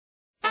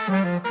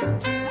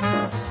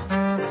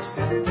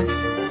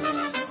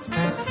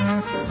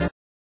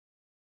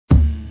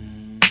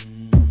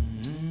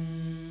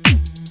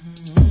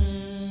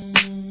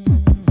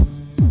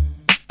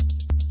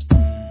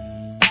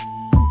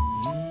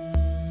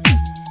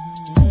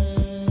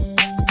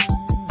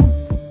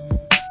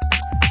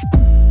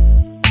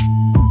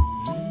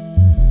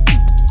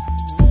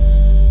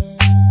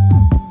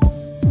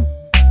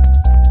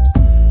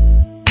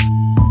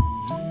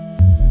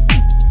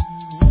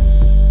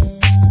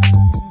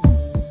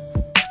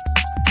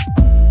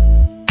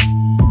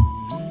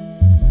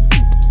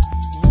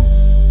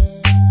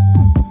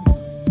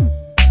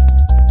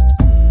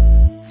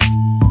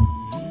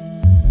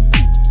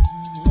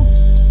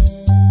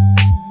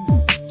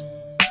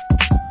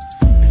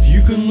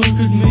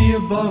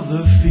Above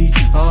the feet,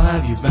 I'll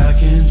have you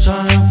back in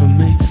time for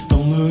me.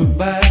 Don't look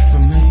back for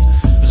me.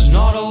 It's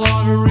not a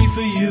lottery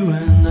for you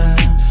and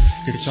that.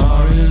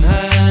 Guitar in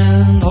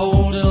hand,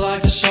 hold it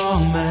like a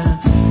song, man.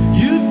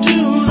 You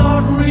do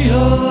not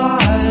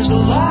realize the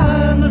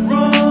line that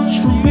runs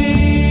from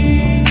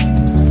me.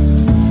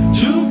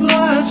 Too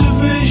blind to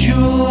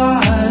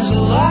visualize the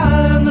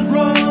line that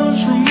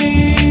runs from me.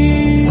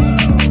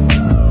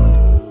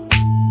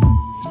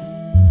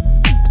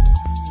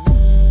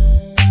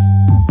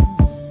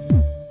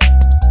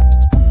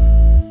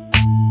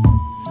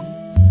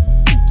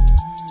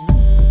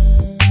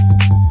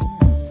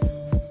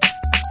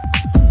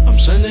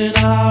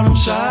 I'm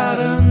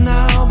sadder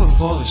now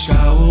before the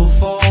sky will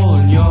fall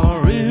and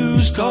your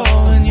ears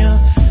calling you.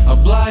 A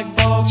black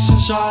box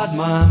inside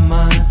my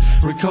mind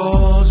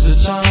records the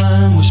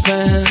time we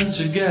spent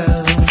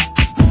together.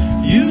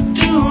 You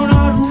do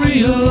not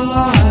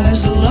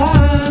realize the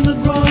line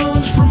that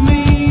runs from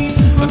me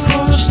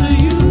across the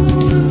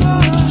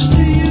universe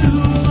to you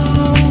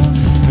alone.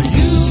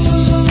 You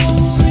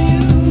alone,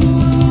 you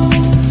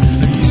alone,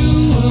 you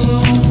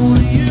alone,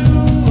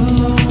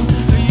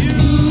 you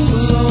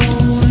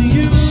alone,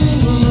 you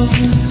alone.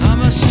 I'm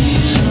a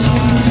singing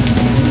light.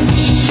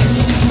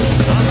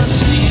 I'm a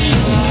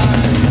singing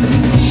light.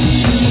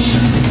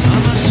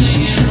 I'm a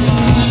singing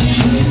light.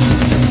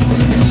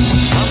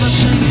 I'm a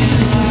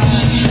singing light.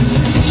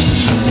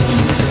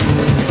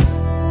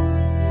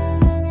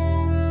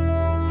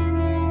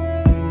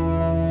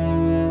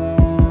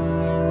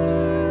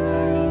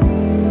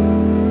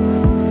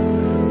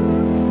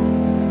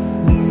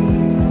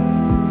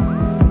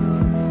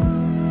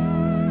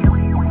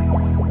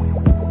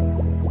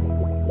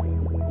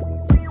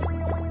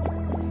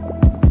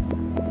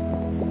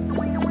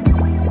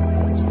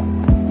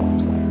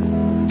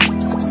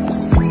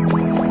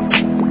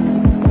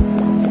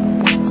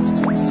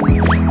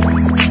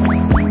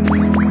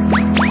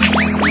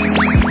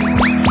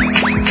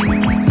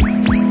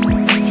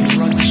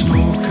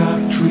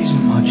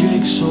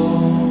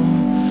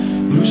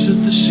 Loose at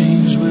the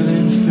seams with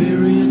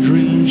inferior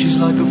dreams. She's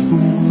like a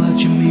fool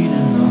that you meet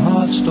in a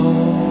hard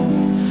store.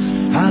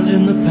 Hand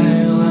in the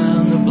pale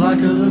and the black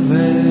of the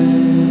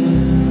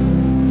veil.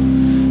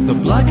 The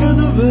black of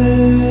the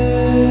veil.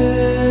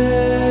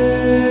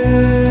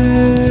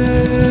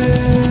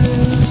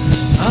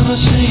 I'm a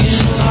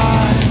singing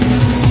light.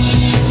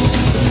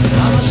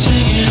 I'm a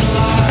singing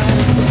light.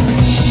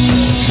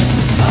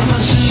 I'm a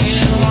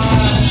singing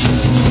light.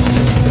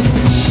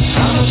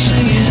 I'm a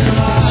singing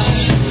light.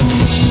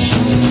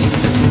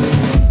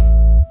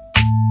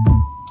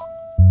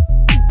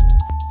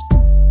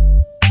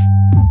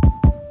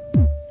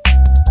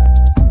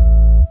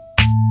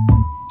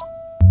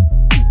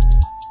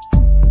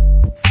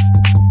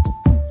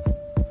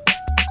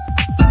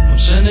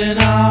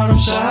 I'm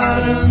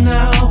sadder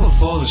now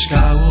before the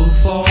sky will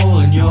fall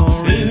and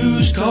your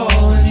ears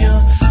calling you.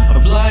 A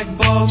black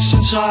box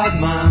inside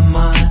my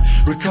mind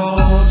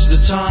records the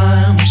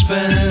time we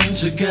spent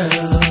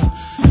together.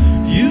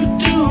 You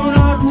do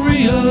not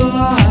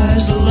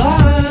realize the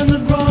line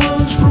that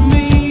runs from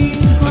me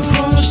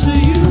across the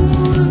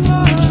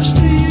universe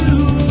to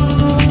you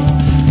alone.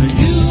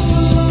 You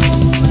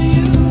alone,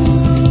 you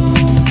alone,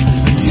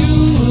 you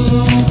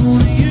alone,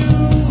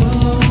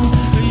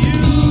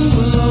 you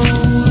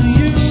alone,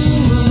 you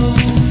alone.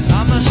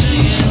 I'm a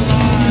singing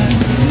light.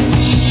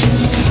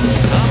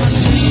 I'm a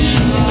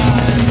singing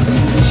light.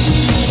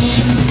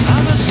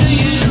 I'm a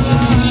singing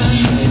light.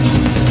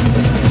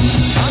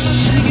 I'm a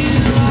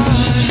singing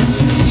light.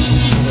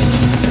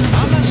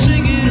 I'm a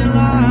singing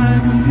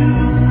like a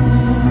fool.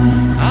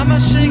 I'm a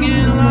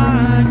singing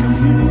like a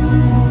fool.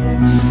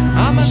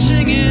 I'm a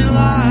singing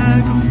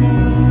like a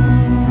fool.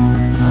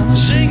 I'm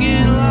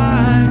singing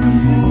like a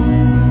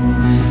fool.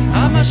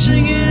 I'm a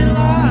singing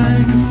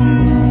like a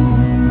fool.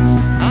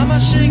 I'm a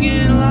singing.